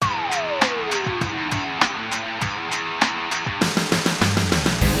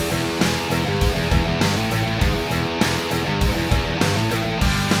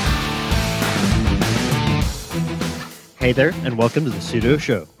Hey there, and welcome to the Pseudo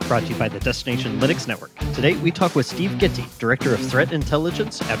Show, brought to you by the Destination Linux Network. Today, we talk with Steve Ginty, Director of Threat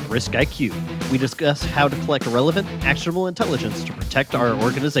Intelligence at RiskIQ. We discuss how to collect relevant, actionable intelligence to protect our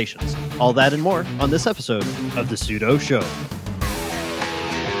organizations. All that and more on this episode of the Pseudo Show.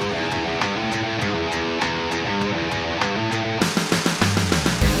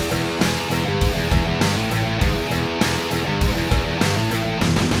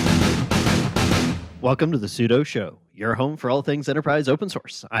 Welcome to the Pseudo Show, your home for all things enterprise open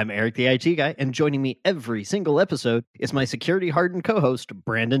source. I'm Eric, the IT guy, and joining me every single episode is my security-hardened co-host,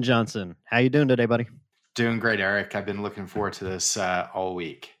 Brandon Johnson. How you doing today, buddy? Doing great, Eric. I've been looking forward to this all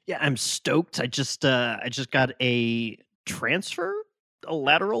week. Yeah, I'm stoked. I just got a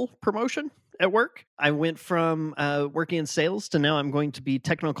lateral promotion at work. I went from working in sales to now I'm going to be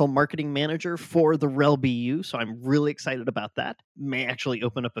technical marketing manager for the RHEL BU. So I'm really excited about that. May actually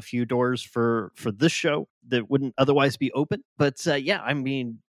open up a few doors for this show that wouldn't otherwise be open. But it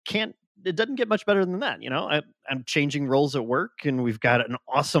doesn't get much better than that. You know, I'm changing roles at work and we've got an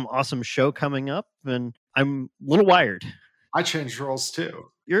awesome show coming up and I'm a little wired. I changed roles too.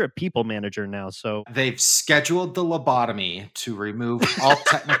 You're a people manager now, so... They've scheduled the lobotomy to remove all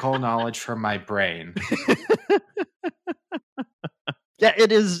technical knowledge from my brain. Yeah,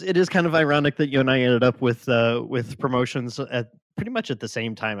 it is kind of ironic that you and I ended up with promotions at pretty much at the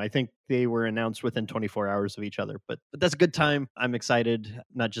same time. I think they were announced within 24 hours of each other, but that's a good time. I'm excited,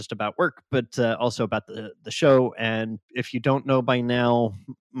 not just about work, but also about the show. And if you don't know by now,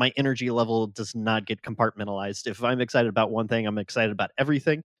 my energy level does not get compartmentalized. If I'm excited about one thing, I'm excited about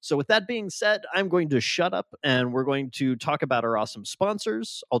everything. So with that being said, I'm going to shut up and we're going to talk about our awesome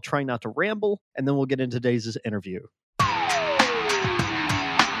sponsors. I'll try not to ramble, and then we'll get into today's interview.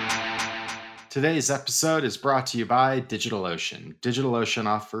 Today's episode is brought to you by DigitalOcean. DigitalOcean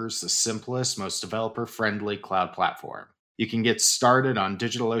offers the simplest, most developer-friendly cloud platform. You can get started on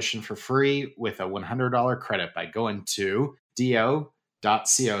DigitalOcean for free with a $100 credit by going to do.co/DLN.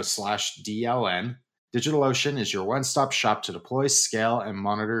 DigitalOcean is your one-stop shop to deploy, scale, and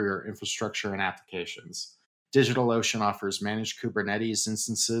monitor your infrastructure and applications. DigitalOcean offers managed Kubernetes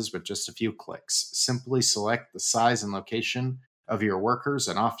instances with just a few clicks. Simply select the size and location of your workers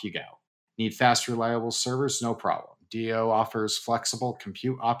and off you go. Need fast, reliable servers? No problem. DO offers flexible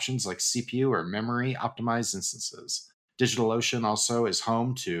compute options like CPU or memory optimized instances. DigitalOcean also is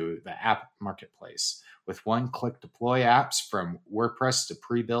home to the app marketplace with one-click deploy apps from WordPress to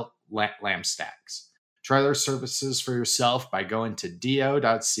pre-built LAMP stacks. Try their services for yourself by going to do.co/DLN.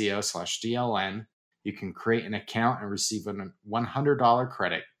 You can create an account and receive a $100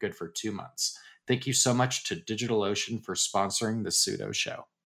 credit, good for 2 months. Thank you so much to DigitalOcean for sponsoring the Pseudo Show.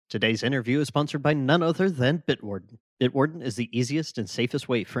 Today's interview is sponsored by none other than Bitwarden. Bitwarden is the easiest and safest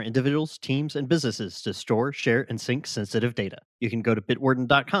way for individuals, teams, and businesses to store, share, and sync sensitive data. You can go to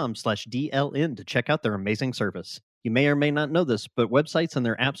bitwarden.com/DLN to check out their amazing service. You may or may not know this, but websites and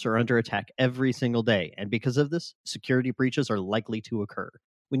their apps are under attack every single day, and because of this, security breaches are likely to occur.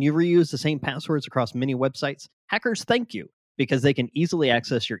 When you reuse the same passwords across many websites, hackers thank you because they can easily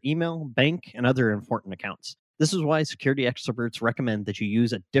access your email, bank, and other important accounts. This is why security experts recommend that you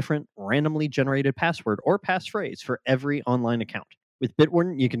use a different, randomly generated password or passphrase for every online account. With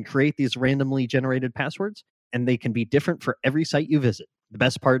Bitwarden, you can create these randomly generated passwords, and they can be different for every site you visit. The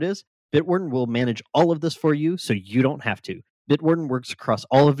best part is, Bitwarden will manage all of this for you, so you don't have to. Bitwarden works across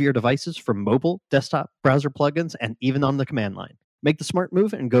all of your devices from mobile, desktop, browser plugins, and even on the command line. Make the smart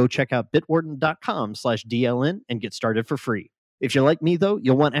move and go check out bitwarden.com/DLN and get started for free. If you're like me, though,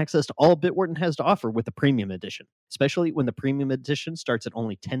 you'll want access to all Bitwarden has to offer with the Premium Edition, especially when the Premium Edition starts at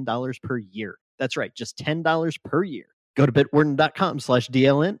only $10 per year. That's right, just $10 per year. Go to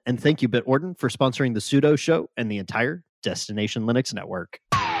bitwarden.com/DLN, and thank you, Bitwarden, for sponsoring the Pseudo Show and the entire Destination Linux Network.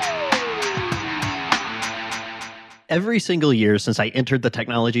 Every single year since I entered the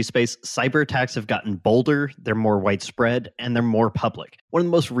technology space, cyber attacks have gotten bolder, they're more widespread, and they're more public. One of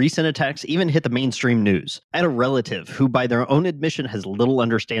the most recent attacks even hit the mainstream news. I had a relative who, by their own admission, has little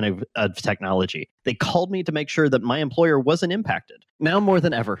understanding of technology. They called me to make sure that my employer wasn't impacted. Now more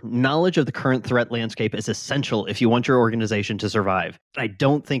than ever, knowledge of the current threat landscape is essential if you want your organization to survive. I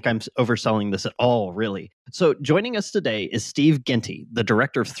don't think I'm overselling this at all, really. So joining us today is Steve Ginty, the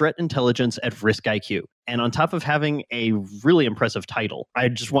Director of Threat Intelligence at RiskIQ. And on top of having a really impressive title, I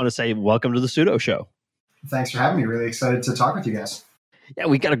just want to say welcome to the Pseudo Show. Thanks for having me. Really excited to talk with you guys. Yeah,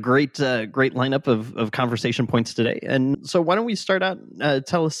 we got a great lineup of conversation points today. And so why don't we start out,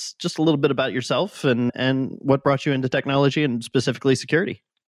 tell us just a little bit about yourself and what brought you into technology and specifically security.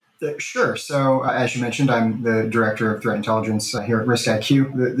 Sure. So, as you mentioned, I'm the director of threat intelligence here at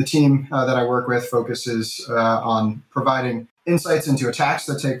RiskIQ. The team that I work with focuses on providing insights into attacks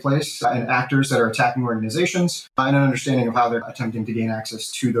that take place and actors that are attacking organizations and an understanding of how they're attempting to gain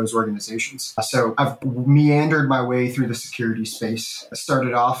access to those organizations. So I've meandered my way through the security space. I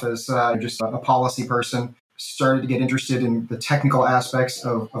started off as just a policy person, started to get interested in the technical aspects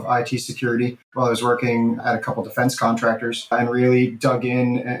of IT security while I was working at a couple defense contractors and really dug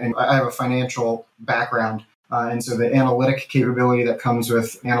in. And I have a financial background. And so the analytic capability that comes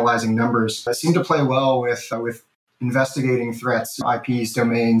with analyzing numbers seemed to play well with investigating threats, IPs,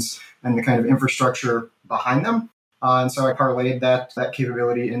 domains, and the kind of infrastructure behind them. And so I parlayed that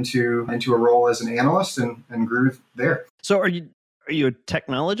capability into a role as an analyst and grew there. So are you a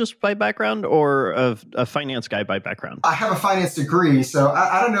technologist by background or a finance guy by background? I have a finance degree, so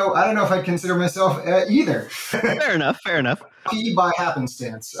I don't know. I don't know if I'd consider myself either. Fair enough. P by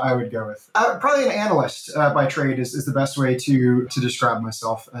happenstance, I would go with. Probably an analyst by trade is the best way to describe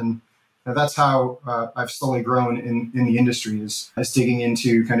myself. And that's how I've slowly grown in the industry is digging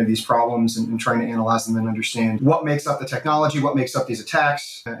into kind of these problems and trying to analyze them and understand what makes up the technology, what makes up these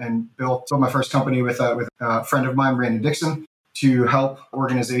attacks, and built my first company with a friend of mine, Brandon Dixon, to help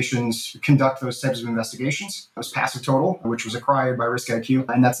organizations conduct those types of investigations. It was Passive Total, which was acquired by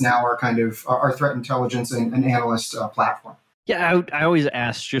RiskIQ, and that's now our threat intelligence and analyst platform. Yeah, I always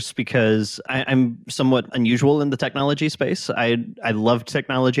ask just because I'm somewhat unusual in the technology space. I loved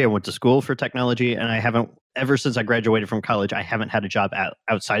technology. I went to school for technology, and I haven't, ever since I graduated from college, I haven't had a job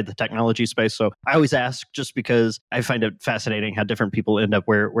outside the technology space. So I always ask just because I find it fascinating how different people end up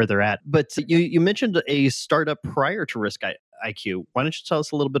where they're at. But you mentioned a startup prior to RiskIQ. Why don't you tell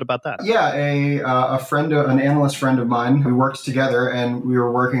us a little bit about that? Yeah, an analyst friend of mine, we worked together and we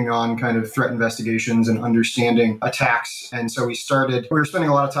were working on kind of threat investigations and understanding attacks. And so we were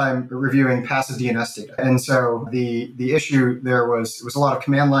spending a lot of time reviewing passive DNS data. And so the issue there was a lot of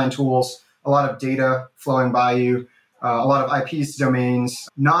command line tools, a lot of data flowing by you, a lot of IPs, domains,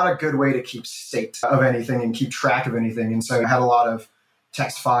 not a good way to keep state of anything and keep track of anything. And so I had a lot of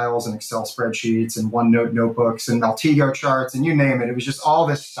text files and Excel spreadsheets and OneNote notebooks and Altigo charts and you name it. It was just all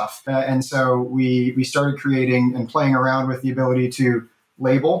this stuff. And so we started creating and playing around with the ability to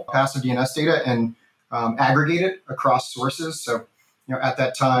label passive DNS data and aggregate it across sources. So, at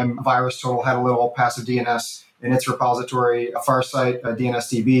that time, VirusTotal had a little passive DNS in its repository. Farsight,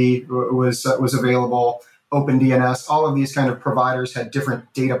 DNSDB was available. OpenDNS, all of these kind of providers had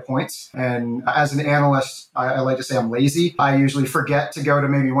different data points. And as an analyst, I like to say I'm lazy. I usually forget to go to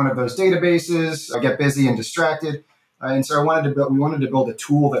maybe one of those databases. I get busy and distracted. And so we wanted to build a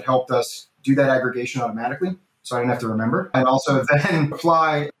tool that helped us do that aggregation automatically, so I didn't have to remember. And also then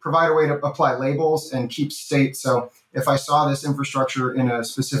provide a way to apply labels and keep state. So if I saw this infrastructure in a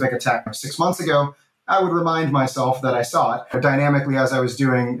specific attack 6 months ago, I would remind myself that I saw it dynamically as I was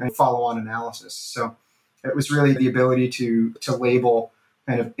doing a follow-on analysis. So it was really the ability to label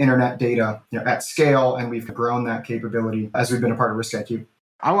kind of internet data at scale, and we've grown that capability as we've been a part of RiskIQ.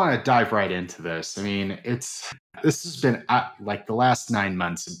 I want to dive right into this. I mean, this has been like the last 9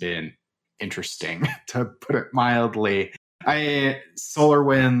 months have been interesting, to put it mildly.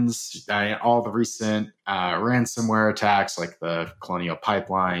 SolarWinds, all the recent ransomware attacks like the Colonial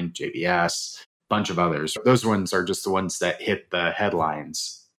Pipeline, JBS, bunch of others. Those ones are just the ones that hit the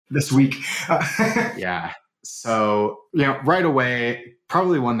headlines this week. Yeah. So, right away,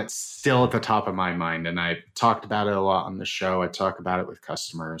 probably one that's still at the top of my mind. And I talked about it a lot on the show. I talk about it with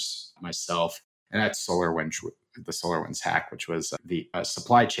customers myself. And that's SolarWinds, the SolarWinds hack, which was the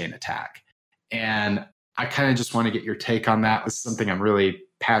supply chain attack. And I kind of just want to get your take on that. It's something I'm really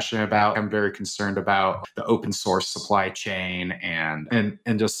passionate about. I'm very concerned about the open source supply chain and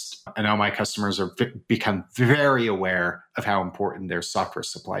just, I know my customers have become very aware of how important their software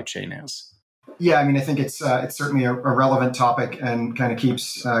supply chain is. Yeah, I mean, I think it's certainly a relevant topic and kind of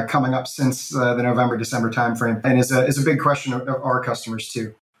keeps coming up since the November, December timeframe, and is a big question of our customers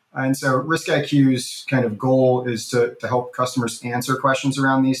too. And so RiskIQ's kind of goal is to help customers answer questions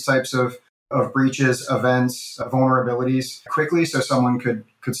around these types of breaches, events, vulnerabilities quickly, so someone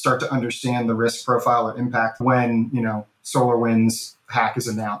could start to understand the risk profile or impact when SolarWinds hack is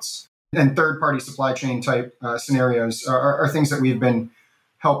announced. And third-party supply chain type scenarios are things that we've been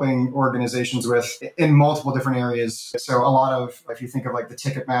helping organizations with in multiple different areas. So a lot of, if you think of like the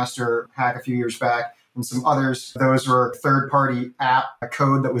Ticketmaster hack a few years back and some others, those were third-party app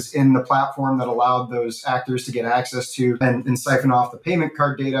code that was in the platform that allowed those actors to get access to and siphon off the payment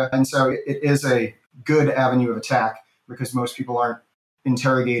card data. And so it is a good avenue of attack because most people aren't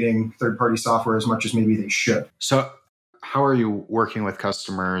interrogating third-party software as much as maybe they should. So how are you working with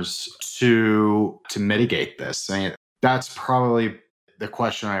customers to mitigate this? I mean, that's probably the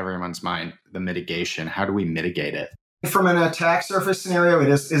question on everyone's mind, the mitigation. How do we mitigate it? From an attack surface scenario, it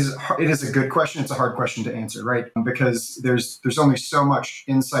is a good question. It's a hard question to answer, right? Because there's only so much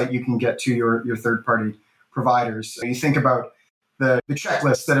insight you can get to your third-party providers. So you think about the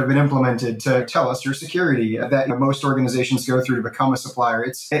checklists that have been implemented to tell us your security that most organizations go through to become a supplier.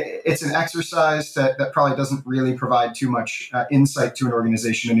 It's an exercise that probably doesn't really provide too much insight to an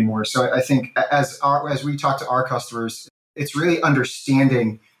organization anymore. So I think as we talk to our customers, it's really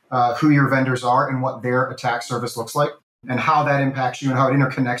understanding who your vendors are and what their attack surface looks like and how that impacts you and how it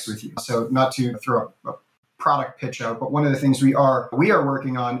interconnects with you. So not to throw a product pitch out, but one of the things we are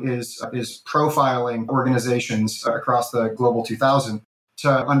working on is profiling organizations across the Global 2000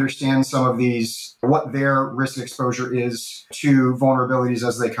 to understand some of these, what their risk exposure is to vulnerabilities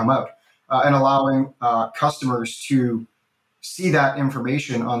as they come out, and allowing customers to see that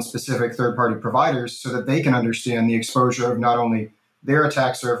information on specific third-party providers so that they can understand the exposure of not only their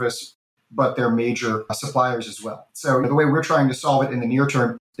attack surface, but their major suppliers as well. So the way we're trying to solve it in the near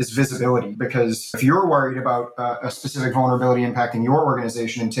term is visibility, because if you're worried about a specific vulnerability impacting your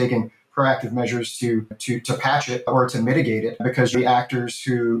organization and taking proactive measures to patch it or to mitigate it, because there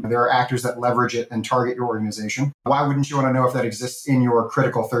are actors that leverage it and target your organization, why wouldn't you want to know if that exists in your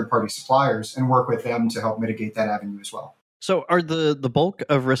critical third-party suppliers and work with them to help mitigate that avenue as well? So are the bulk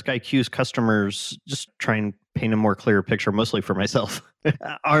of RiskIQ's customers, just try and paint a more clear picture, mostly for myself,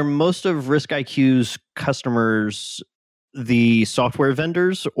 are most of RiskIQ's customers the software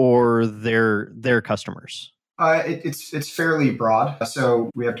vendors or their customers? It's fairly broad.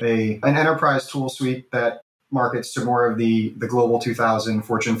 So we have an enterprise tool suite that markets to more of the Global 2000,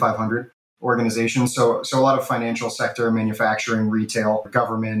 Fortune 500 organizations. So a lot of financial sector, manufacturing, retail,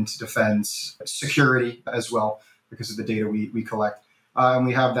 government, defense, security as well, because of the data we collect. And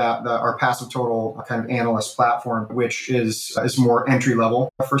we have our Passive Total kind of analyst platform, which is more entry level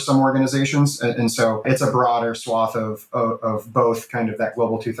for some organizations. And so it's a broader swath of both kind of that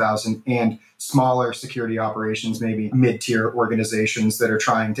Global 2000 and smaller security operations, maybe mid-tier organizations that are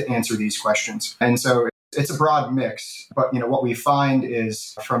trying to answer these questions. And so it's a broad mix. But what we find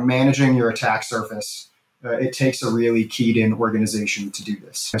is from managing your attack surface, it takes a really keyed-in organization to do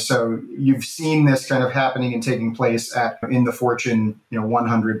this. So you've seen this kind of happening and taking place in the Fortune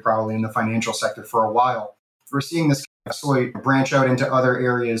 100, probably in the financial sector for a while. We're seeing this slowly branch out into other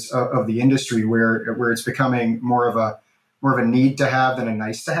areas of the industry where it's becoming more of a need to have than a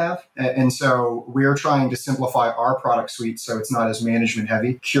nice to have. And so we're trying to simplify our product suite so it's not as management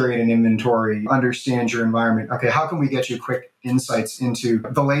heavy, curate an inventory, understand your environment. Okay, how can we get you quick insights into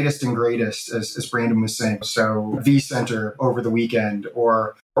the latest and greatest, as Brandon was saying? So vCenter over the weekend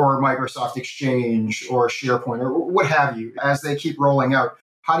or Microsoft Exchange or SharePoint or what have you. As they keep rolling out,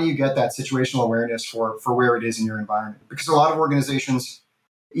 how do you get that situational awareness for where it is in your environment? Because a lot of organizations,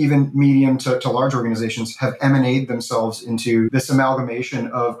 even medium to large organizations, have emanated themselves into this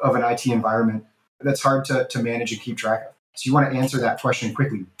amalgamation of an IT environment that's hard to manage and keep track of. So you want to answer that question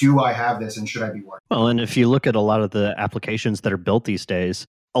quickly. Do I have this and should I be worried? Well, and if you look at a lot of the applications that are built these days,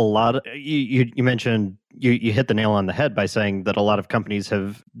 you mentioned, you hit the nail on the head by saying that a lot of companies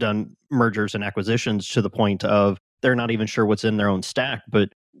have done mergers and acquisitions to the point of they're not even sure what's in their own stack. But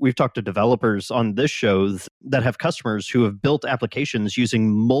we've talked to developers on this show that have customers who have built applications using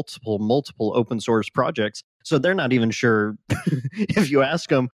multiple open source projects. So they're not even sure if you ask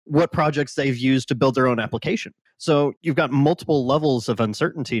them what projects they've used to build their own application. So you've got multiple levels of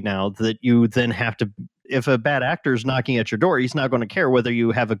uncertainty now that you then have to, if a bad actor is knocking at your door, he's not going to care whether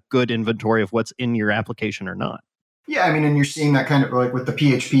you have a good inventory of what's in your application or not. Yeah, I mean, and you're seeing that kind of like with the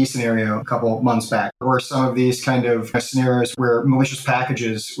PHP scenario a couple months back, or some of these kind of scenarios where malicious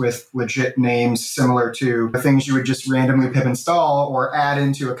packages with legit names similar to the things you would just randomly pip install or add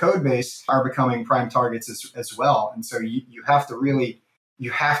into a code base are becoming prime targets as well. And so you have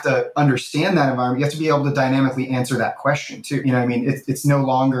to understand that environment. You have to be able to dynamically answer that question too. It's no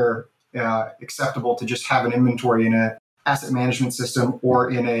longer acceptable to just have an inventory in a asset management system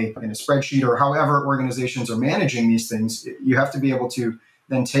or in a spreadsheet or however organizations are managing these things. You have to be able to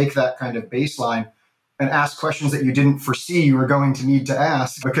then take that kind of baseline and ask questions that you didn't foresee you were going to need to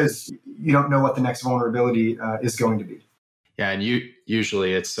ask because you don't know what the next vulnerability is going to be. Yeah, and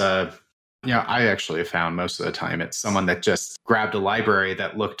usually it's I actually have found most of the time it's someone that just grabbed a library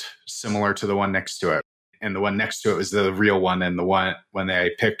that looked similar to the one next to it, and the one next to it was the real one, and the one when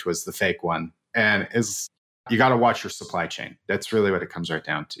they picked was the fake one. And you got to watch your supply chain. That's really what it comes right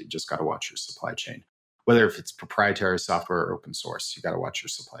down to. You just got to watch your supply chain. whether if it's proprietary software or open source, you got to watch your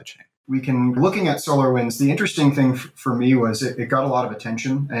supply chain. Looking at SolarWinds, the interesting thing for me was it got a lot of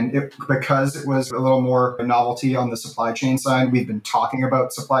attention, and because it was a little more novelty on the supply chain side. We've been talking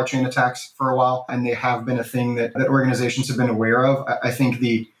about supply chain attacks for a while, and they have been a thing that organizations have been aware of. I think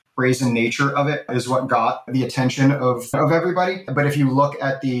the brazen nature of it is what got the attention of everybody. But if I look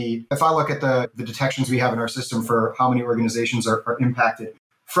at the detections we have in our system for how many organizations are impacted,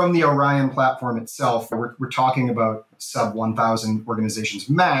 from the Orion platform itself, we're talking about sub 1,000 organizations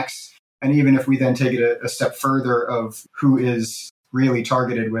max. And even if we then take it a step further of who is really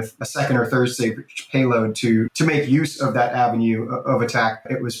targeted with a second or third stage payload to make use of that avenue of attack,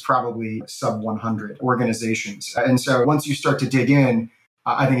 it was probably sub 100 organizations. And so once you start to dig in,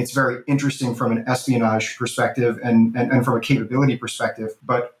 I think it's very interesting from an espionage perspective and from a capability perspective.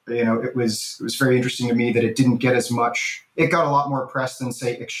 But it was very interesting to me that it didn't get as much. It got a lot more press than,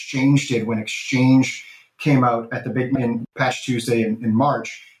 say, Exchange did when Exchange came out at the big in Patch Tuesday in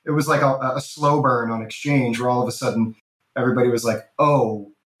March. It was like a slow burn on Exchange, where all of a sudden everybody was like,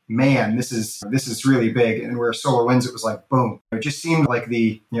 "Oh man, this is really big." And where SolarWinds, it was like, boom. It just seemed like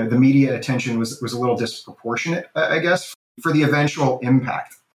the media attention was a little disproportionate, I guess, for the eventual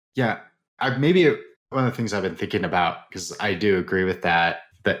impact. Yeah, maybe one of the things I've been thinking about, because I do agree with that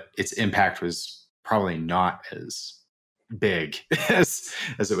its impact was probably not as big as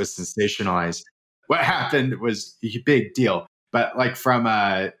it was sensationalized. What happened was a big deal, but from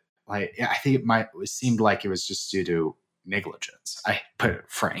I think it seemed like it was just due to negligence. I put it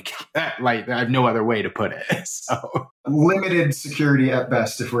frank. I have no other way to put it. So limited security at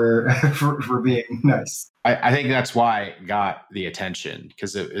best, if we're being nice. I think that's why it got the attention,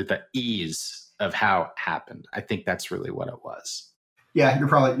 because of the ease of how it happened. I think that's really what it was. Yeah, you're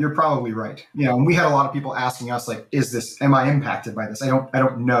probably right. And we had a lot of people asking us, like, am I impacted by this? I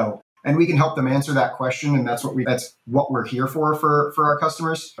don't know. And we can help them answer that question, and that's what we're here for our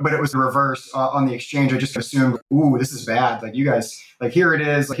customers. But it was the reverse on the Exchange. I just assumed, ooh, this is bad. Like, you guys, here it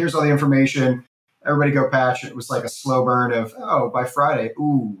is. Like, here's all the information. Everybody go patch. It was like a slow burn of, by Friday,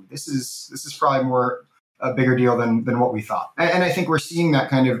 ooh, this is probably more a bigger deal than what we thought. And I think we're seeing that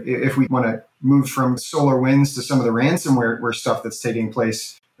kind of, if we want to move from SolarWinds to some of the ransomware stuff that's taking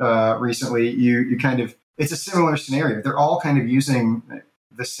place recently, you kind of, it's a similar scenario. They're all kind of using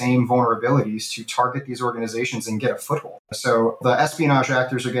the same vulnerabilities to target these organizations and get a foothold. So the espionage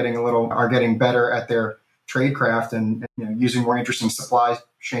actors are getting better at their tradecraft and using more interesting supply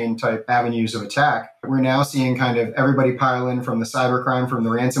chain type avenues of attack. We're now seeing kind of everybody pile in from the cybercrime, from the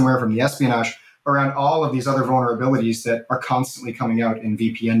ransomware, from the espionage, around all of these other vulnerabilities that are constantly coming out in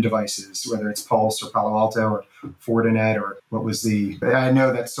VPN devices, whether it's Pulse or Palo Alto or Fortinet or I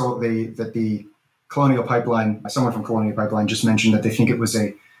know that the Colonial Pipeline, someone from Colonial Pipeline just mentioned that they think it was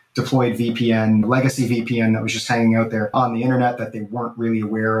a deployed VPN, legacy VPN that was just hanging out there on the internet that they weren't really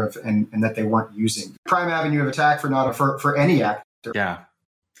aware of and that they weren't using. Prime avenue of attack for any actor. Yeah.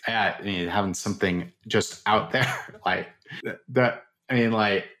 Having something just out there I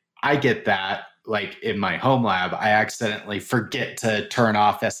get that. In my home lab, I accidentally forget to turn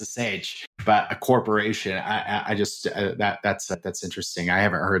off SSH, but a corporation, I just that's interesting. I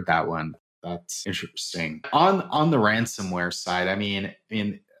haven't heard that one. That's interesting. On the ransomware side, I mean,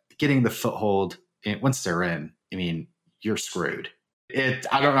 getting the foothold once they're in, you're screwed.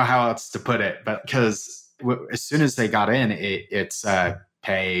 I don't know how else to put it, but because as soon as they got in, it's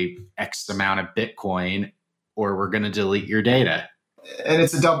pay X amount of Bitcoin, or we're going to delete your data. And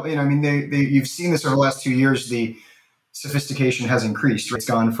it's a double. You've seen this over the last 2 years. The sophistication has increased. It's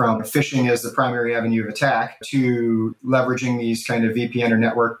gone from phishing as the primary avenue of attack to leveraging these kind of VPN or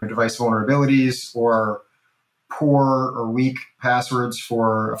network device vulnerabilities, or poor or weak passwords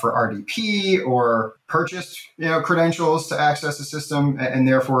for RDP, or purchased credentials to access the system, and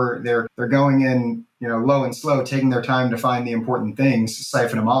therefore they're going in low and slow, taking their time to find the important things,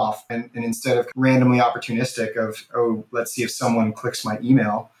 siphon them off, and instead of randomly opportunistic of, let's see if someone clicks my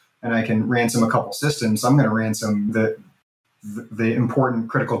email and I can ransom a couple systems, I'm going to ransom the important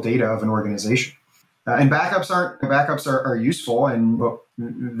critical data of an organization. And backups are useful, and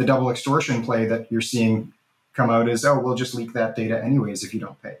the double extortion play that you're seeing come out is, we'll just leak that data anyways if you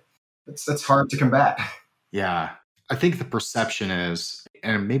don't pay. That's hard to combat. Yeah. I think the perception is,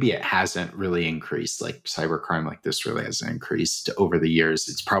 and maybe it hasn't really increased, like cybercrime like this really hasn't increased over the years.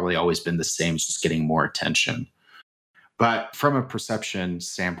 It's probably always been the same, it's just getting more attention. But from a perception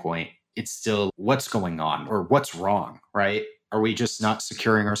standpoint, it's still what's going on or what's wrong, right? Are we just not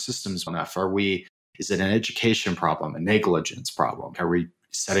securing our systems enough? Is it an education problem, a negligence problem? Are we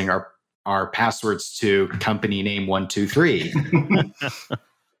setting our passwords to company name 123?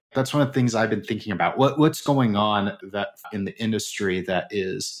 That's one of the things I've been thinking about. What's going on that in the industry that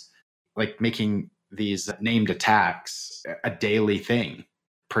is like making these named attacks a daily thing,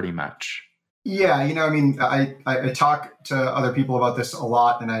 pretty much. Yeah, I mean, I talk to other people about this a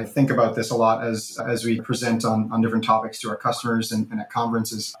lot, and I think about this a lot as we present on different topics to our customers and at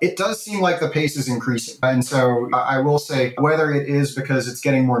conferences. It does seem like the pace is increasing. And so I will say, whether it is because it's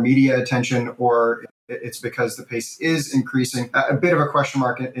getting more media attention or it's because the pace is increasing, a bit of a question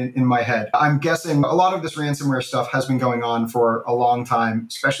mark in my head. I'm guessing a lot of this ransomware stuff has been going on for a long time,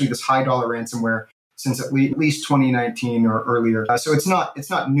 especially this high dollar ransomware, since at least 2019 or earlier. So it's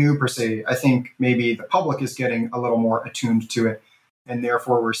not new per se. I think maybe the public is getting a little more attuned to it, and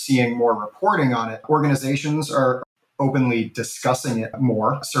therefore we're seeing more reporting on it. Organizations are openly discussing it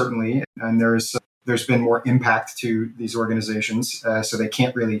more, certainly, and there's been more impact to these organizations, so they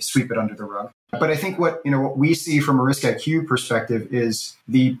can't really sweep it under the rug. But I think what we see from a RiskIQ perspective is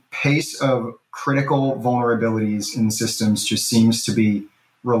the pace of critical vulnerabilities in systems just seems to be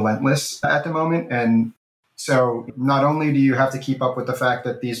relentless at the moment. And so not only do you have to keep up with the fact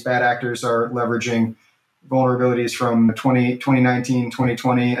that these bad actors are leveraging vulnerabilities from 2019,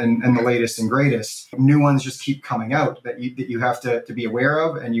 2020, and the latest and greatest, new ones just keep coming out that you have to be aware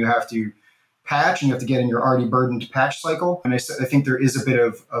of, and you have to patch, and you have to get in your already burdened patch cycle. And I think there is a bit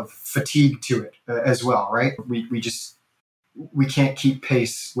of fatigue to it as well, right? We can't keep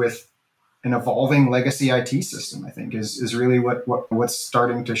pace with an evolving legacy IT system, I think, is really what's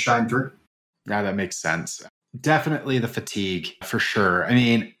starting to shine through. Yeah, that makes sense. Definitely the fatigue, for sure. I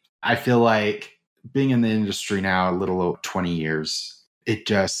mean, I feel like being in the industry now a little over 20 years, it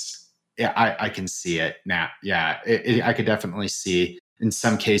just, I can see it now. Yeah, I could definitely see, in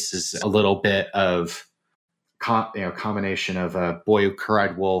some cases, a little bit of combination of a boy who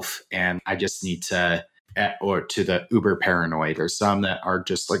cried wolf, and I just need to, or to the uber paranoid, or some that are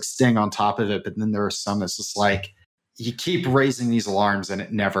just like staying on top of it. But then there are some that's just like, you keep raising these alarms and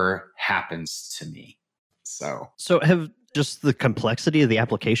it never happens to me. So have just the complexity of the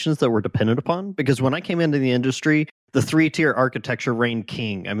applications that we're dependent upon? Because when I came into the industry, the 3-tier architecture reigned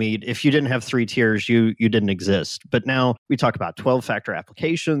king. I mean, if you didn't have 3 tiers, you didn't exist. But now we talk about 12-factor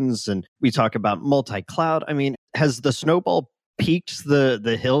applications, and we talk about multi-cloud. I mean, has the snowball peaked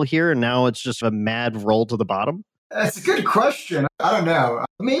the hill here, and now it's just a mad roll to the bottom? That's a good question. I don't know.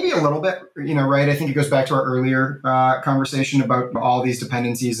 Maybe a little bit, right? I think it goes back to our earlier conversation about all these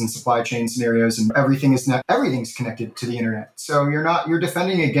dependencies and supply chain scenarios, and everything's connected to the internet. So you're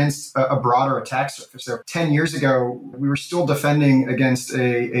defending against a broader attack surface. So 10 years ago, we were still defending against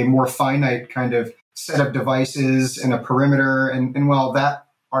a more finite kind of set of devices and a perimeter. And while that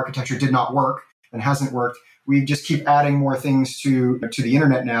architecture did not work and hasn't worked, we just keep adding more things to the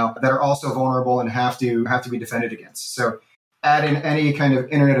internet now that are also vulnerable and have to be defended against. So add in any kind of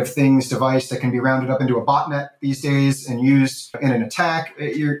Internet of Things device that can be rounded up into a botnet these days and used in an attack.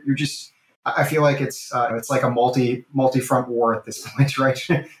 I feel like it's like a multi-front war at this point, right?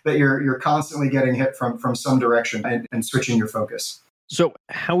 That you're constantly getting hit from some direction and switching your focus. So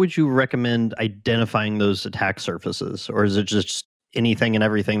how would you recommend identifying those attack surfaces? Or is it just anything and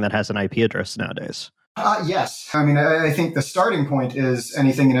everything that has an IP address nowadays? Yes. I mean, I think the starting point is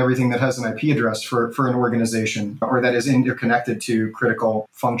anything and everything that has an IP address for an organization, or that is interconnected to critical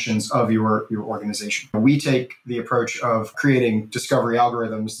functions of your organization. We take the approach of creating discovery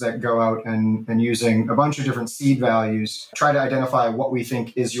algorithms that go out and using a bunch of different seed values, try to identify what we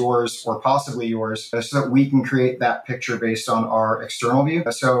think is yours or possibly yours, so that we can create that picture based on our external view.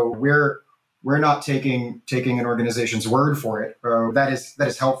 So we're not taking an organization's word for it. That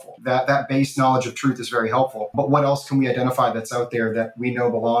is helpful. That base knowledge of truth is very helpful. But what else can we identify that's out there that we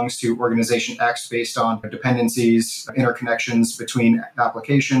know belongs to organization X based on dependencies, interconnections between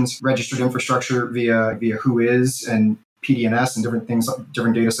applications, registered infrastructure via WHOIS and PDNS and different things,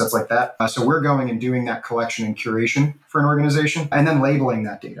 different data sets like that. So we're going and doing that collection and curation for an organization, and then labeling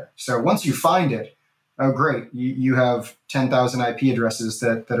that data. So once you find it, oh, great. You have 10,000 IP addresses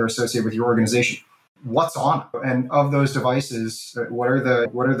that are associated with your organization. What's on it? And of those devices, what are the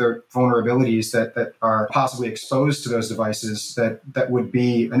vulnerabilities that are possibly exposed to those devices that would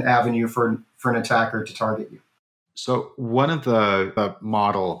be an avenue for an attacker to target you? So one of the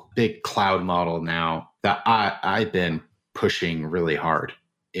big cloud model now that I've been pushing really hard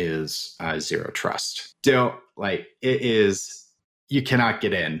is Zero Trust. It is, you cannot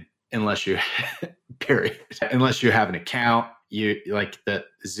get in unless you period. Unless you have an account,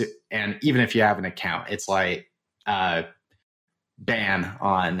 and even if you have an account, it's like ban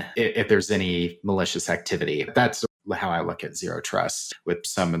on if there's any malicious activity. That's how I look at Zero Trust with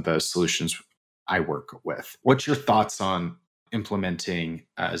some of the solutions I work with. What's your thoughts on implementing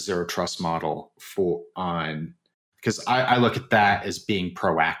a zero trust model because I look at that as being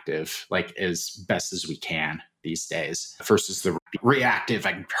proactive, like as best as we can these days, versus the reactive,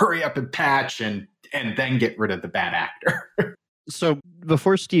 I can hurry up and patch and then get rid of the bad actor. So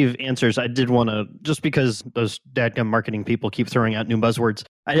before Steve answers, I did want to, just because those dadgum marketing people keep throwing out new buzzwords,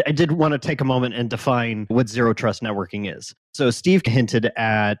 I did want to take a moment and define what zero trust networking is. So Steve hinted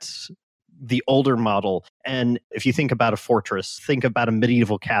at the older model. And if you think about a fortress, think about a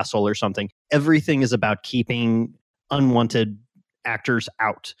medieval castle or something, everything is about keeping unwanted actors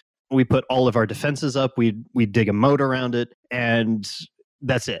out. We put all of our defenses up, we dig a moat around it, and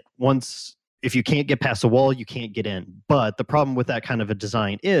that's it. If you can't get past the wall, you can't get in. But the problem with that kind of a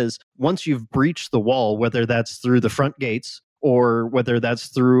design is once you've breached the wall, whether that's through the front gates or whether that's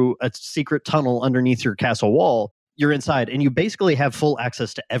through a secret tunnel underneath your castle wall, you're inside and you basically have full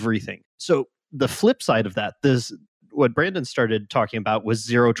access to everything. So the flip side of that, what Brandon started talking about was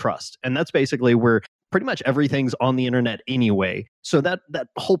zero trust. And that's basically where pretty much everything's on the internet anyway. So that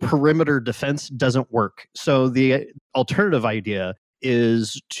whole perimeter defense doesn't work. So the alternative idea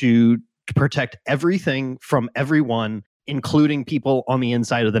is to protect everything from everyone, including people on the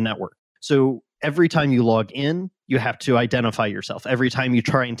inside of the network. So every time you log in, you have to identify yourself. Every time you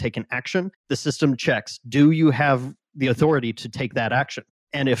try and take an action, the system checks, do you have the authority to take that action?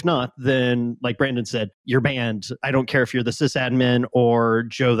 And if not, then like Brandon said, you're banned. I don't care if you're the sysadmin or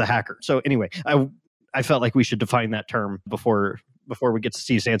Joe the hacker. So anyway, I felt like we should define that term before we get to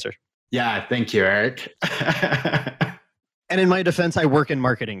Steve's answer. Yeah, thank you, Eric. And in my defense, I work in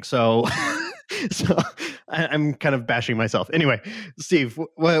marketing, so I'm kind of bashing myself. Anyway, Steve,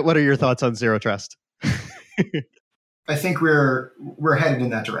 what are your thoughts on zero trust? I think we're headed in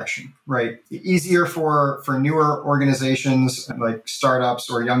that direction, right? Easier for newer organizations like startups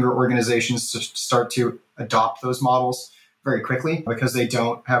or younger organizations to start to adopt those models very quickly because they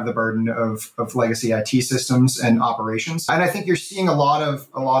don't have the burden of legacy IT systems and operations. And I think you're seeing a lot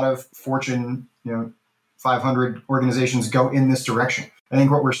of Fortune, 500 organizations go in this direction. I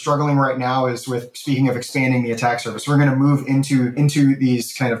think what we're struggling right now is with, speaking of expanding the attack surface, we're going to move into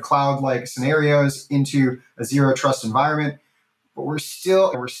these kind of cloud-like scenarios, into a zero trust environment, but we're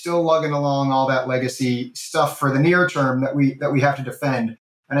still lugging along all that legacy stuff for the near term that we have to defend.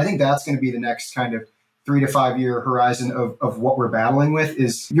 And I think that's going to be the next kind of 3 to 5 year horizon of what we're battling with.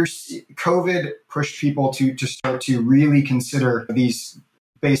 Is COVID pushed people to start to really consider these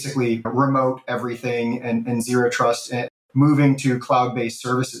basically remote everything and zero trust and moving to cloud-based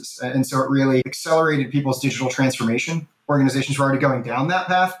services. And so it really accelerated people's digital transformation. Organizations were already going down that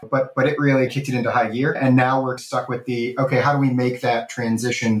path, but it really kicked it into high gear. And now we're stuck with how do we make that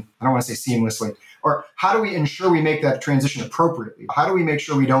transition? I don't want to say seamlessly, or how do we ensure we make that transition appropriately? How do we make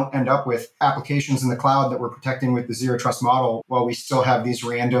sure we don't end up with applications in the cloud that we're protecting with the zero trust model while we still have these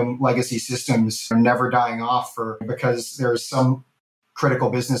random legacy systems never dying off because there's some critical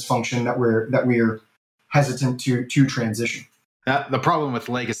business function that we're hesitant to transition. The problem with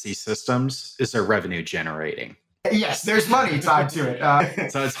legacy systems is they're revenue generating. Yes, there's money tied to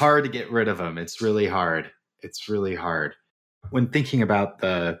it. So it's hard to get rid of them. It's really hard. When thinking about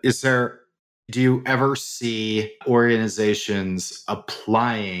do you ever see organizations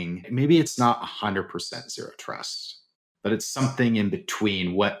applying, maybe it's not 100% zero trust, but it's something in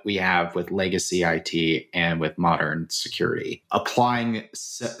between what we have with legacy IT and with modern security, applying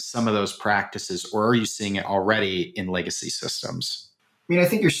some of those practices, or are you seeing it already in legacy systems? I mean, I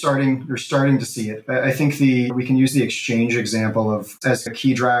think you're starting to see it. I think we can use the Exchange example as a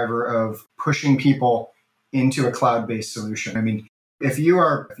key driver of pushing people into a cloud-based solution. I mean, if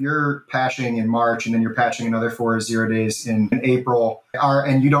you're patching in March and then you're patching another 0 days in April,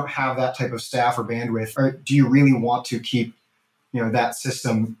 and you don't have that type of staff or bandwidth, or do you really want to keep that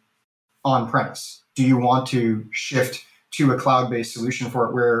system on premise? Do you want to shift to a cloud-based solution for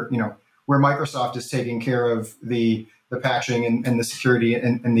it where Microsoft is taking care of the patching and the security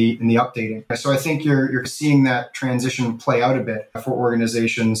and the updating? So I think you're seeing that transition play out a bit for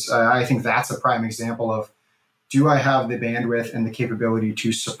organizations. I think that's a prime example of, do I have the bandwidth and the capability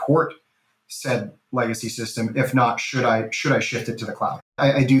to support said legacy system? If not, should I shift it to the cloud?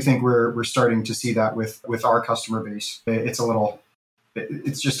 I do think we're starting to see that with our customer base. It's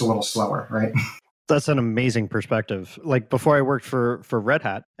just a little slower, right? That's an amazing perspective. Like before I worked for Red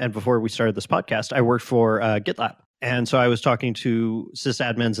Hat and before we started this podcast, I worked for GitLab. And so I was talking to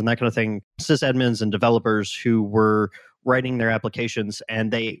sysadmins and that kind of thing, sysadmins and developers who were writing their applications,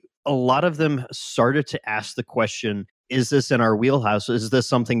 and a lot of them started to ask the question, is this in our wheelhouse? Is this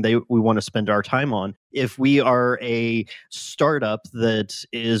something we want to spend our time on? If we are a startup that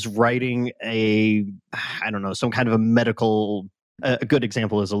is writing some kind of a medical, a good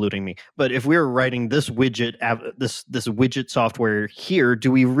example is eluding me, but if we're writing this widget, this widget software here,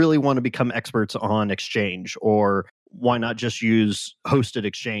 do we really want to become experts on Exchange? Or why not just use hosted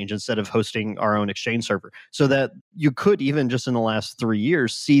Exchange instead of hosting our own Exchange server? So that you could, even just in the last 3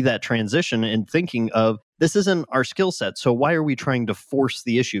 years, see that transition and thinking of, this isn't our skill set, so why are we trying to force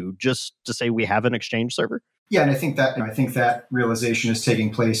the issue just to say we have an Exchange server? Yeah, and I think that realization is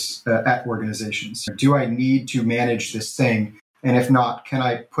taking place at organizations. Do I need to manage this thing? And if not, can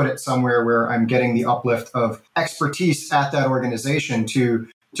I put it somewhere where I'm getting the uplift of expertise at that organization to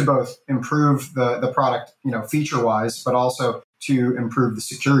both improve the product, feature-wise, but also to improve the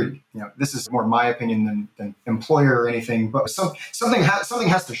security? This is more my opinion than employer or anything, but something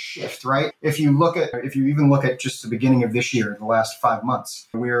has to shift, right? If you even look at just the beginning of this year, the last 5 months,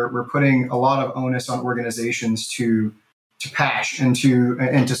 we're putting a lot of onus on organizations to patch and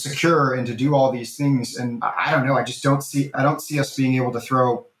to secure and to do all these things. And I don't know, I don't see us being able to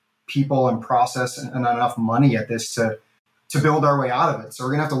throw people and process and enough money at this to build our way out of it. So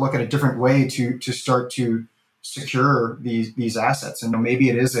we're gonna have to look at a different way to start to secure these assets. And maybe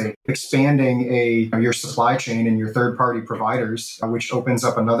it is expanding your supply chain and your third-party providers, which opens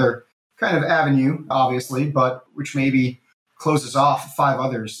up another kind of avenue, obviously, but which maybe closes off 5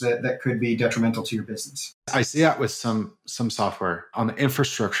 others that could be detrimental to your business. I see that with some software on the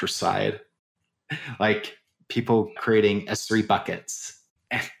infrastructure side, like people creating S3 buckets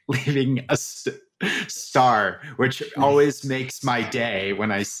and leaving a star, which always makes my day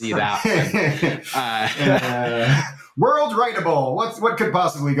when I see that. World writable. What could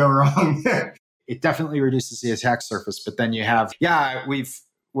possibly go wrong? It definitely reduces the attack surface, but then you have, we've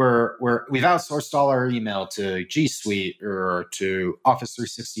outsourced all our email to G Suite or to Office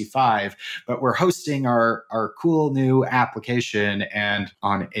 365, but we're hosting our cool new application and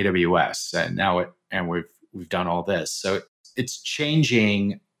on AWS, and we've done all this. So it's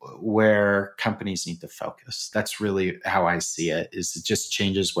changing where companies need to focus. That's really how I see it. Is it just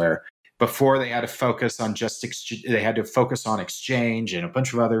changes where before they had to focus on they had to focus on Exchange and a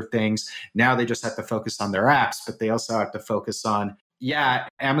bunch of other things. Now they just have to focus on their apps, but they also have to focus on,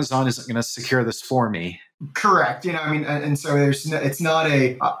 Amazon isn't going to secure this for me. Correct. And so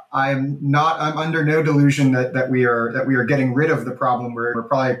I'm under no delusion that we are getting rid of the problem.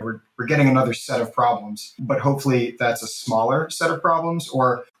 We're getting another set of problems, but hopefully that's a smaller set of problems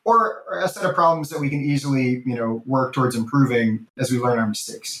or a set of problems that we can easily, work towards improving as we learn our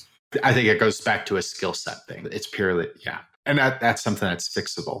mistakes. I think it goes back to a skill set thing. It's purely, and that's something that's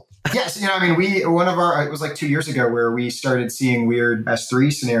fixable. Yes. it was like 2 years ago where we started seeing weird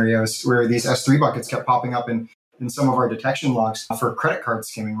S3 scenarios where these S3 buckets kept popping up in some of our detection logs for credit card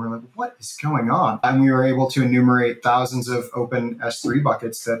skimming. We're like, what is going on? And we were able to enumerate thousands of open S3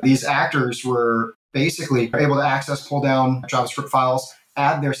 buckets that these actors were basically able to access, pull down JavaScript files,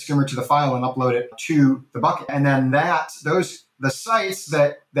 add their skimmer to the file and upload it to the bucket. And then the sites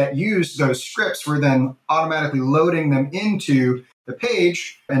that used those scripts were then automatically loading them into the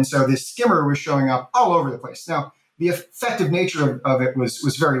page. And so this skimmer was showing up all over the place. Now, the effective nature of it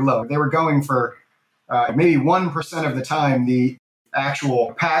was very low. They were going for maybe 1% of the time, the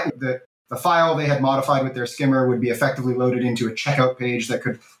actual the file they had modified with their skimmer would be effectively loaded into a checkout page that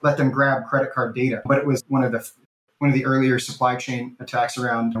could let them grab credit card data. But it was one of the earlier supply chain attacks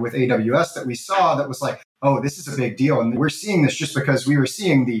around with AWS that we saw that was like, oh, this is a big deal. And we're seeing this just because we were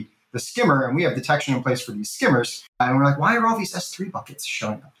seeing the skimmer and we have detection in place for these skimmers. And we're like, why are all these S3 buckets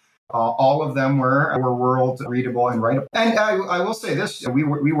showing up? All of them were world readable and writable. And I will say this, we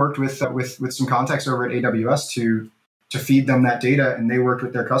worked with some contacts over at AWS to feed them that data, and they worked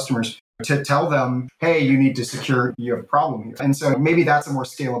with their customers to tell them, hey, you need to secure, you have a problem here. And so maybe that's a more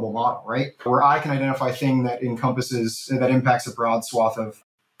scalable model, right? Where I can identify a thing that impacts a broad swath of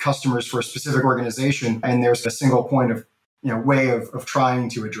customers for a specific organization, and there's a single point of way of trying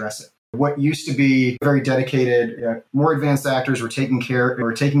to address it. What used to be very dedicated, more advanced actors were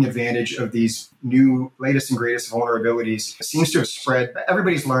taking advantage of these new latest and greatest vulnerabilities. It seems to have spread.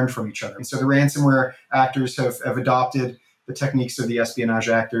 Everybody's learned from each other. And so the ransomware actors have adopted the techniques of the espionage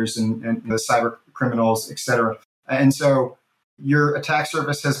actors and the cyber criminals, et cetera. And so your attack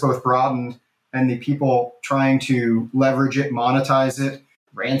surface has both broadened, and the people trying to leverage it, monetize it,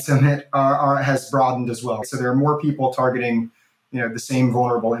 ransom it has broadened as well. So there are more people targeting the same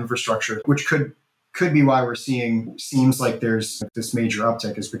vulnerable infrastructure, which could be why we're seems like there's this major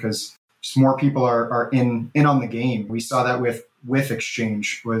uptick, is because just more people are in on the game. We saw that with with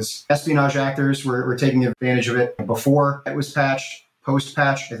Exchange was espionage actors were taking advantage of it before it was patched.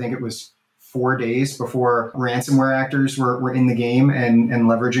 Post-patch, I think it was 4 days before ransomware actors were in the game and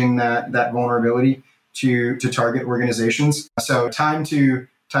leveraging that vulnerability to target organizations. So time to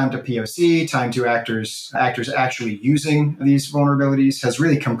POC, time to actors actually using these vulnerabilities has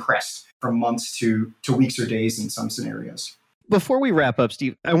really compressed from months to weeks or days in some scenarios. Before we wrap up,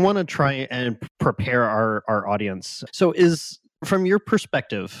 Steve, I want to try and prepare our audience. So from your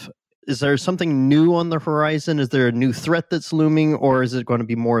perspective, is there something new on the horizon? Is there a new threat that's looming, or is it going to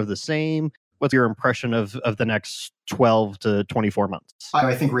be more of the same? What's your impression of the next 12 to 24 months?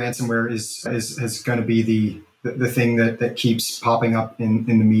 I think ransomware is going to be the thing that keeps popping up in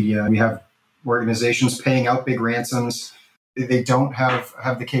the media. We have organizations paying out big ransoms. They don't have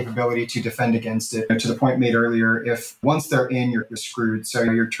the capability to defend against it. To the point made earlier, if once they're in, you're screwed. So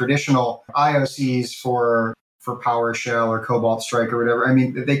your traditional IOCs for PowerShell or Cobalt Strike or whatever, I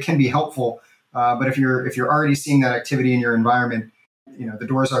mean, they can be helpful. But if you're already seeing that activity in your environment, the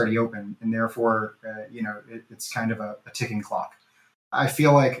door's already open, and therefore, it's kind of a ticking clock. I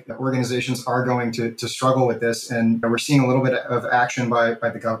feel like organizations are going to struggle with this, and we're seeing a little bit of action by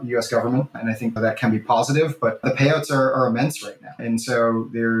the U.S. government, and I think that can be positive, but the payouts are immense right now. And so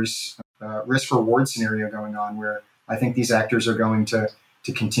there's a risk-reward scenario going on where I think these actors are going to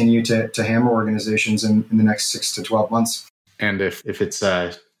continue to hammer organizations in the next 6 to 12 months. And if it's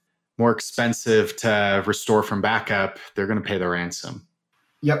more expensive to restore from backup, they're going to pay the ransom.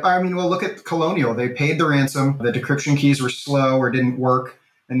 Yep. I mean, well, look at Colonial. They paid the ransom. The decryption keys were slow or didn't work,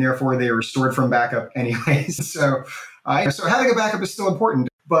 and therefore they were restored from backup anyways. So having a backup is still important,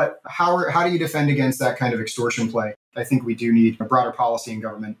 but how do you defend against that kind of extortion play? I think we do need a broader policy and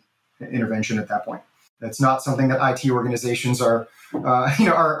government intervention at that point. That's not something that IT organizations are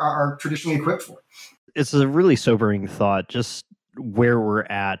traditionally equipped for. It's a really sobering thought, just where we're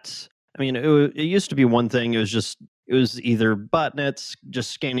at. I mean, it used to be one thing. It was either botnets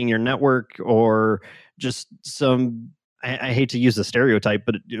just scanning your network, or just some, I hate to use the stereotype,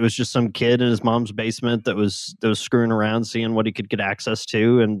 but it was just some kid in his mom's basement that was screwing around, seeing what he could get access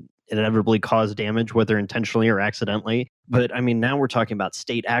to, and inevitably cause damage, whether intentionally or accidentally. But I mean, now we're talking about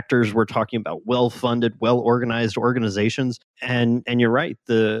state actors. We're talking about well-funded, well-organized organizations. And you're right.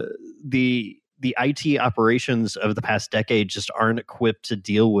 The IT operations of the past decade just aren't equipped to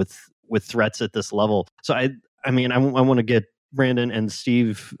deal with threats at this level. So I want to get Brandon and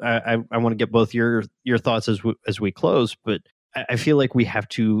Steve. I want to get both your thoughts as we close, but I feel like we have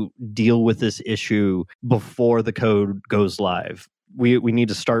to deal with this issue before the code goes live. We need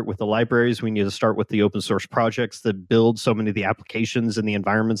to start with the libraries. We need to start with the open source projects that build so many of the applications and the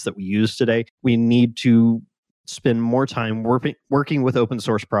environments that we use today. We need to spend more time working with open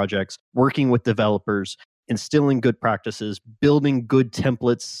source projects, working with developers, instilling good practices, building good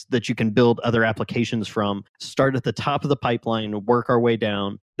templates that you can build other applications from, start at the top of the pipeline, work our way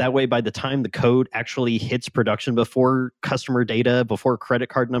down. That way, by the time the code actually hits production, before customer data, before credit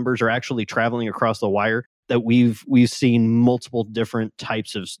card numbers are actually traveling across the wire, that we've seen multiple different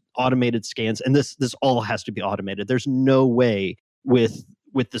types of automated scans. And this all has to be automated. There's no way with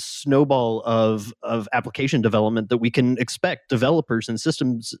the snowball of application development that we can expect developers and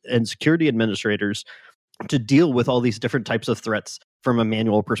systems and security administrators to deal with all these different types of threats from a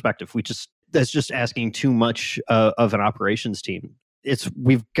manual perspective. That's just asking too much of an operations team.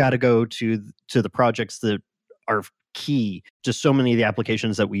 We've got to go to the projects that are key to so many of the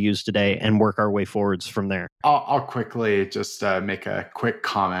applications that we use today and work our way forwards from there. I'll quickly just make a quick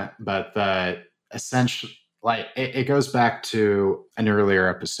comment, but the essential, it goes back to an earlier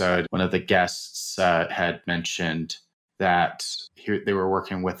episode. One of the guests had mentioned that they were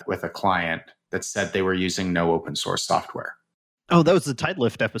working with a client that said they were using no open source software. Oh, that was the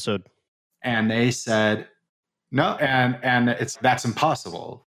Tidelift episode. And they said, no, and that's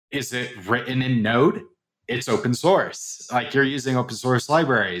impossible. Is it written in Node? It's open source. Like, you're using open source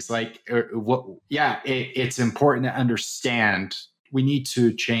libraries. It's important to understand. We need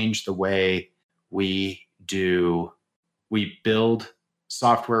to change the way we build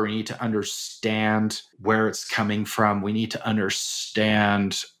software. We need to understand where it's coming from. We need to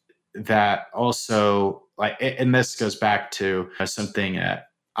understand that also, and this goes back to something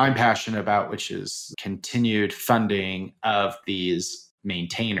I'm passionate about, which is continued funding of these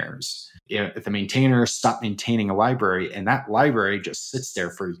maintainers. If the maintainers stop maintaining a library and that library just sits there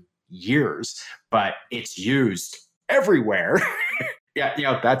for years, but it's used everywhere,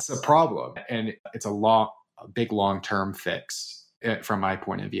 that's a problem. And it's a big long-term fix from my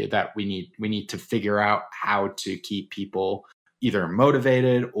point of view, that we need to figure out how to keep people either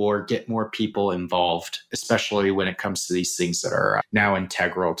motivated or get more people involved, especially when it comes to these things that are now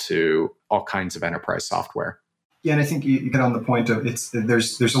integral to all kinds of enterprise software. Yeah, and I think you get on the point of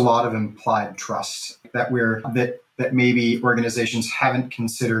there's a lot of implied trust that maybe organizations haven't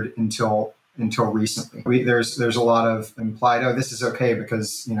considered until recently. There's a lot of implied, oh, this is okay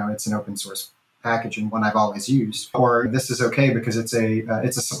because it's an open source package and one I've always used, or this is okay because it's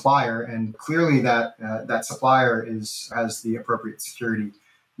a supplier, and clearly that supplier has the appropriate security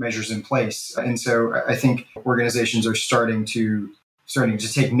measures in place. And so I think organizations are starting to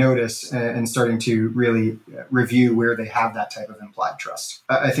take notice and starting to really review where they have that type of implied trust.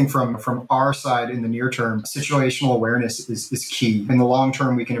 I think from our side in the near term, situational awareness is key. In the long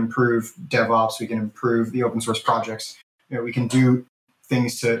term, we can improve DevOps, we can improve the open source projects. We can do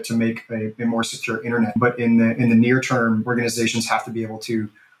things to make a more secure internet. But in the near term, organizations have to be able to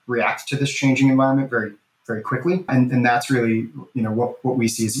react to this changing environment very, very quickly. And that's really, what we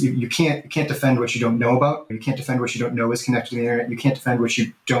see is you can't defend what you don't know about. You can't defend what you don't know is connected to the internet. You can't defend what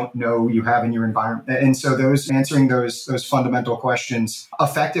you don't know you have in your environment. And so answering those fundamental questions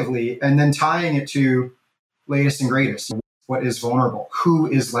effectively, and then tying it to latest and greatest. What is vulnerable?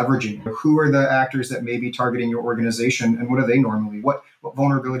 Who is leveraging? Who are the actors that may be targeting your organization? And what are they normally? What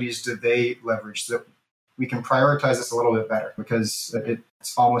vulnerabilities do they leverage? So that we can prioritize this a little bit better, because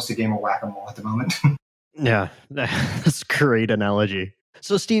it's almost a game of whack-a-mole at the moment. Yeah, that's a great analogy.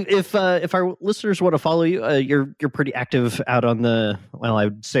 So, Steve, if our listeners want to follow you, you're pretty active out on I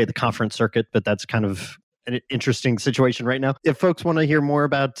would say the conference circuit, but that's kind of an interesting situation right now. If folks want to hear more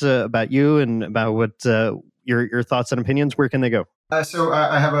about you and about what your thoughts and opinions, where can they go? So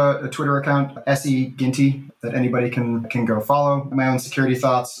I have a Twitter account, SE Ginty, that anybody can go follow. My own security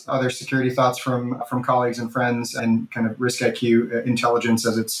thoughts, other security thoughts from colleagues and friends, and kind of risk IQ intelligence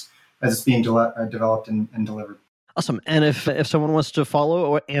as it's being developed and delivered. Awesome. And if someone wants to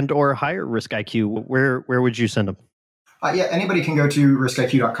follow or hire Risk IQ, where would you send them? Anybody can go to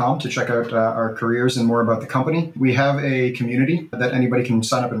riskiq.com to check out our careers and more about the company. We have a community that anybody can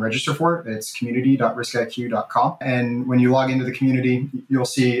sign up and register for. It's community.riskiq.com. And when you log into the community, you'll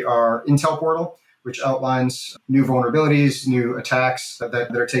see our Intel portal, which outlines new vulnerabilities, new attacks that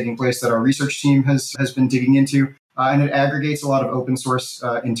are taking place that our research team has been digging into. And it aggregates a lot of open source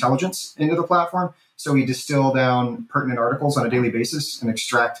intelligence into the platform. So we distill down pertinent articles on a daily basis and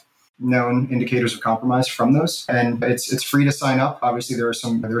extract known indicators of compromise from those. And it's free to sign up. Obviously, there are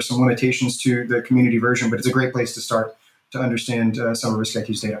some limitations to the community version, but it's a great place to start to understand some of Risk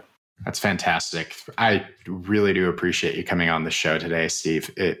IQ's data. That's fantastic. I really do appreciate you coming on the show today,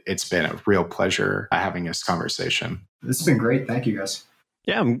 Steve. It's been a real pleasure having this conversation. This has been great. Thank you, guys.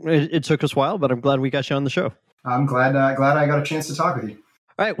 Yeah, it took us a while, but I'm glad we got you on the show. I'm glad I got a chance to talk with you.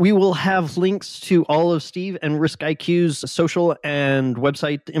 All right, we will have links to all of Steve and Risk IQ's social and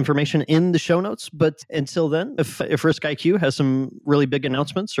website information in the show notes. But until then, if Risk IQ has some really big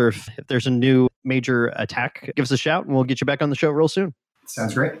announcements, or if there's a new major attack, give us a shout and we'll get you back on the show real soon.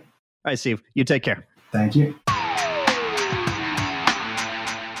 Sounds great. All right, Steve, you take care. Thank you.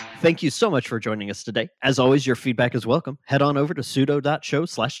 Thank you so much for joining us today. As always, your feedback is welcome. Head on over to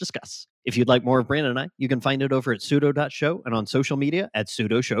sudo.show/discuss. If you'd like more of Brandon and I, you can find it over at sudo.show and on social media at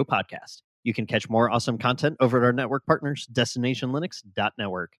Sudo Show Podcast. You can catch more awesome content over at our network partners,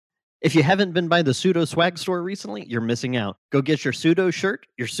 destinationlinux.network. If you haven't been by the Sudo swag store recently, you're missing out. Go get your Sudo shirt,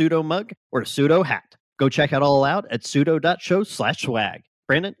 your Sudo mug, or a Sudo hat. Go check it all out at sudo.show/swag.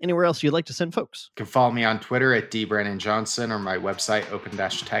 Brandon, anywhere else you'd like to send folks? You can follow me on Twitter at dbrandonjohnson or my website,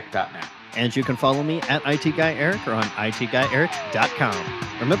 open-tech.net. And you can follow me at ITGuyEric or on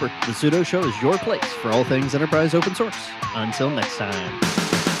itguyeric.com. Remember, the Sudo Show is your place for all things enterprise open source. Until next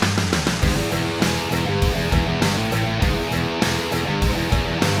time.